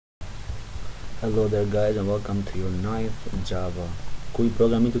Hello there guys, and welcome to your 9th Java GUI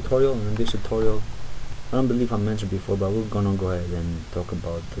programming tutorial. And in this tutorial, I don't believe I mentioned before, but we're gonna go ahead and talk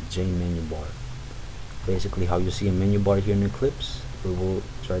about the J menu bar. Basically how you see a menu bar here in Eclipse, we will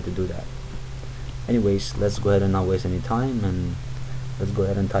try to do that. Anyways, let's go ahead and not waste any time, and let's go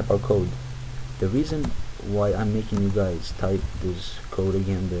ahead and type our code. The reason why I'm making you guys type this code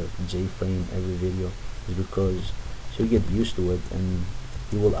again, the J frame, every video, is because so you get used to it and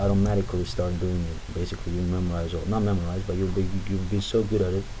you will automatically start doing it. Basically, you memorize, or not memorize, but you'll be so good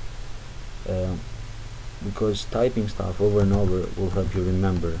at it, because typing stuff over and over will help you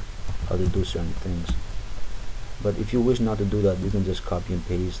remember how to do certain things. But if you wish not to do that, you can just copy and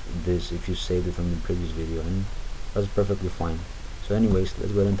paste this if you saved it from the previous video, and that's perfectly fine. So anyways,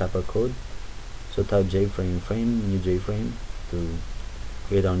 let's go ahead and type our code. So type JFrame frame, new JFrame to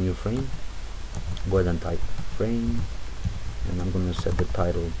create our new frame. Go ahead and type frame, and I'm going to set the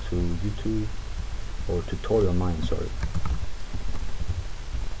title to YouTube, or tutorial 9, sorry,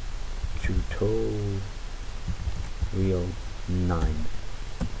 tutorial 9.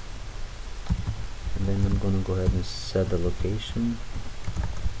 And then I'm going to go ahead and set the location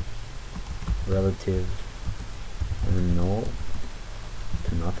relative and null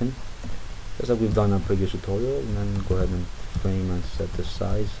to nothing, just like we've done in our previous tutorial. And then go ahead and frame and set the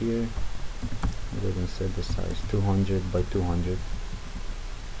size here. Go ahead and set the size 200 by 200.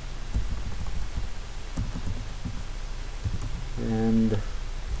 And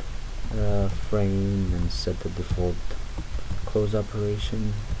frame, and set the default close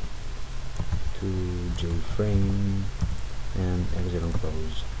operation to JFrame and exit and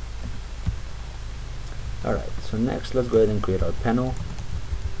close. Alright, so next let's go ahead and create our panel,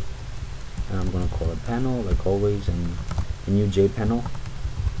 and I'm going to call it panel like always, and a new J panel.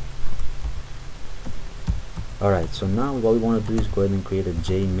 Alright, so now what we want to do is go ahead and create a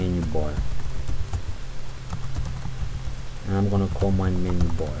J menu bar, and I'm going to call mine menu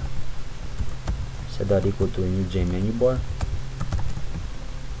bar. Set that equal to a new J menu bar.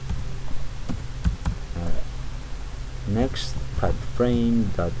 Alright, next type frame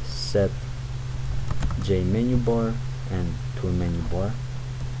dot set J menu bar and to a menu bar.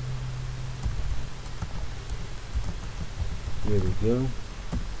 Here we go.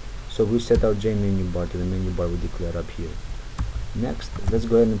 So we set our J menu bar to the menu bar we declared up here. Next, let's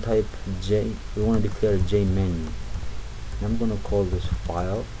go ahead and type J. We want to declare a J menu. And I'm going to call this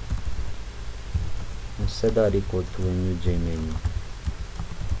file and set that equal to a new J menu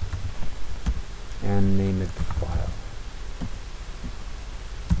and name it file.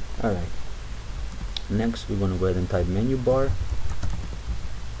 Alright. Next, we're going to go ahead and type menu bar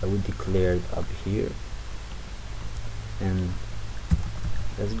that we declared up here, and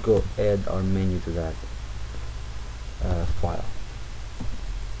let's go add our menu to that file.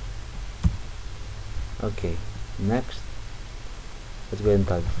 Okay, next let's go ahead and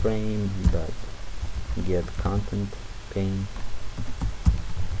type frame dot get content pane,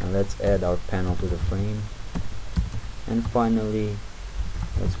 and let's add our panel to the frame. And finally,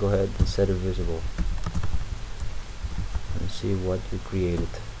 let's go ahead and set it visible and see what we created.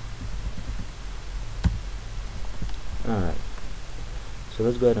 Alright, so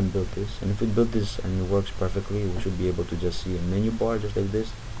let's go ahead and build this, and if we build this and it works perfectly, we should be able to just see a menu bar just like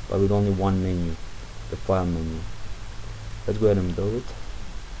this, but with only one menu, the file menu. Let's go ahead and build it.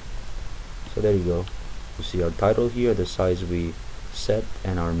 So there you go, you see our title here, the size we set,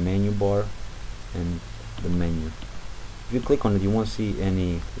 and our menu bar and the menu. If you click on it, you won't see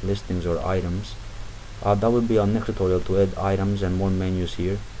any listings or items. That will be our next tutorial, to add items and more menus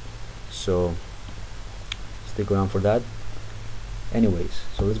here, so stick around for that. Anyways,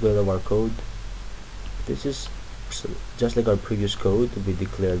 so let's go ahead of our code. This is just like our previous code. We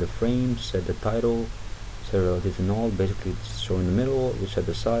declare the frame, set the title, set relative to null, basically it's showing the middle. We set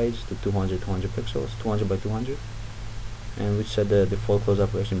the size to 200 pixels, 200 by 200, and we set the default close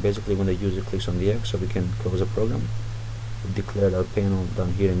operation, basically when the user clicks on the X so we can close a program. We declared our panel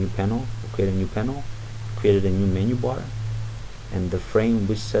down here, a new panel. We created a new panel, created a new menu bar, and the frame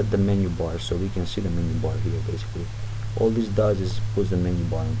we set the menu bar so we can see the menu bar here. Basically all this does is puts the menu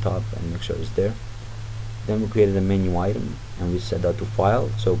bar on top and make sure it's there. Then we created a menu item, and we set that to file,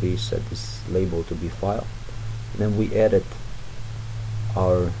 so we set this label to be file. Then we added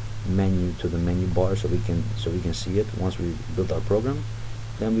our menu to the menu bar so we can see it once we built our program.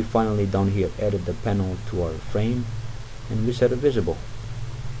 Then we finally down here added the panel to our frame, and we set it visible.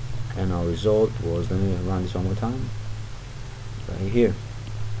 And our result was, let me run this one more time, right here.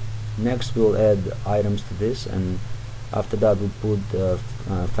 Next we'll add items to this, and After that, we put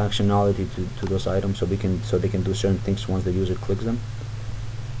functionality to those items so they can do certain things once the user clicks them.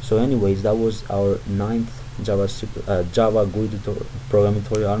 So anyways, that was our ninth Java GUI programming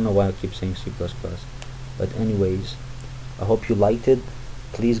tutorial. I don't know why I keep saying C++, but anyways, I hope you liked it.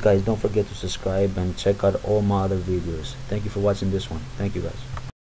 Please guys, don't forget to subscribe and check out all my other videos. Thank you for watching this one. Thank you guys.